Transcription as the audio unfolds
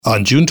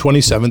On June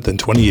 27th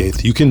and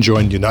 28th, you can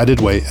join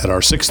United Way at our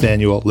 6th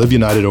annual Live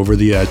United Over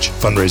the Edge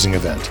fundraising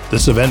event.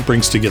 This event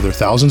brings together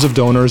thousands of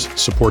donors,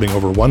 supporting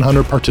over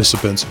 100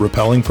 participants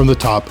rappelling from the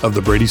top of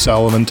the Brady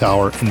Sullivan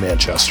Tower in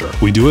Manchester.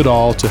 We do it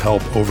all to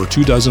help over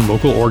 24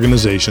 local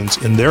organizations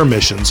in their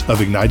missions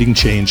of igniting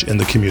change in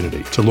the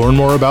community. To learn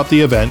more about the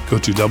event, go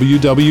to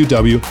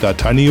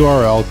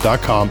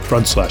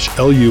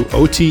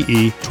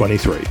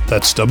www.tinyurl.com/LUOTE23.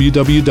 That's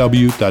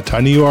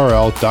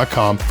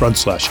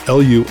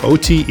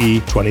www.tinyurl.com/LUOTE23.